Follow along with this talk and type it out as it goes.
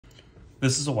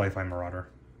This is a Wi-Fi Marauder.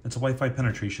 It's a Wi-Fi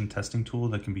penetration testing tool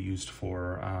that can be used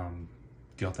for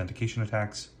deauthentication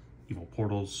attacks, evil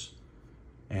portals,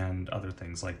 and other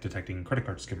things like detecting credit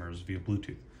card skimmers via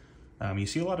Bluetooth. You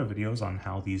see a lot of videos on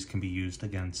how these can be used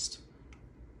against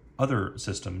other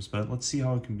systems, but let's see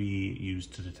how it can be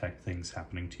used to detect things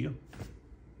happening to you.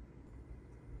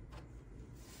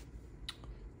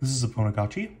 This is a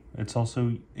Pwnagotchis. It's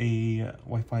also a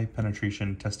Wi-Fi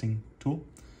penetration testing tool.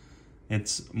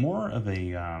 It's more of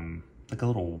a like a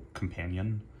little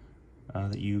companion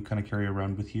that you kind of carry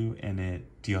around with you, and it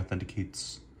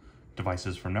deauthenticates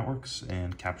devices from networks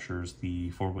and captures the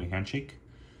four-way handshake.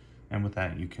 And with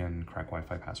that, you can crack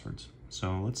Wi-Fi passwords.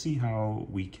 So let's see how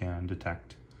we can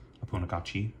detect a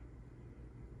Pwnagotchis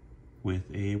with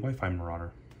a Wi-Fi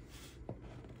Marauder.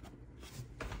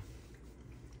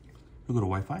 We'll go to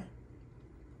Wi-Fi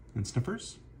and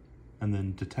sniffers, and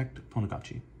then detect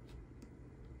Pwnagotchis.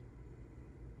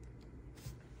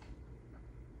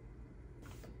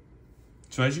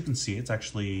 So as you can see, it's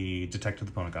actually detected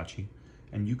the Pwnagotchis,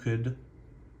 and you could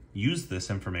use this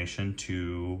information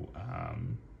to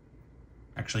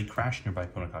actually crash nearby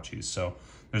Pwnagotchis. So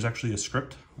there's actually a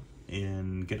script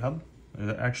in GitHub.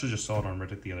 I actually just saw it on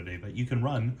Reddit the other day, but you can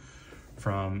run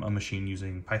from a machine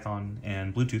using Python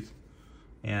and Bluetooth,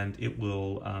 and it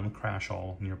will crash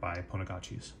all nearby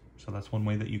Pwnagotchis. So that's one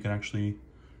way that you can actually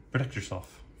protect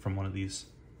yourself from one of these.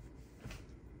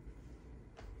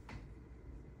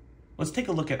 Let's take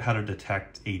a look at how to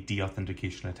detect a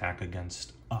deauthentication attack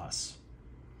against us.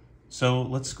 So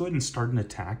let's go ahead and start an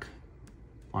attack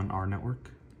on our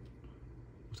network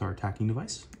with our attacking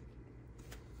device.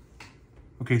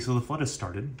 Okay, so the flood has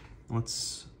started.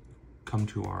 Let's come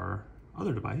to our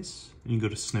other device, and you can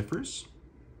go to sniffers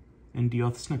and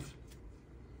deauth sniff.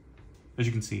 As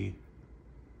you can see,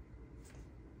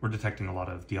 we're detecting a lot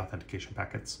of deauthentication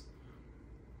packets.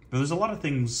 Now, there's a lot of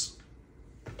things.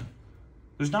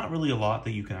 There's not really a lot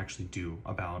that you can actually do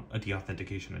about a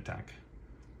deauthentication attack.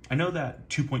 I know that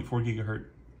 2.4 gigahertz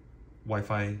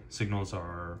Wi-Fi signals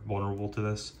are vulnerable to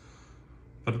this,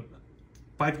 but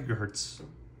 5 gigahertz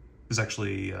is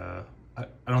actually, I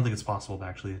don't think it's possible to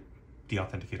actually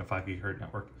deauthenticate a 5 gigahertz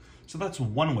network. So that's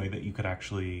one way that you could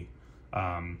actually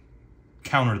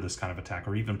counter this kind of attack,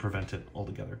 or even prevent it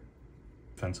altogether,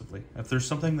 offensively. If there's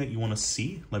something that you want to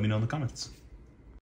see, let me know in the comments.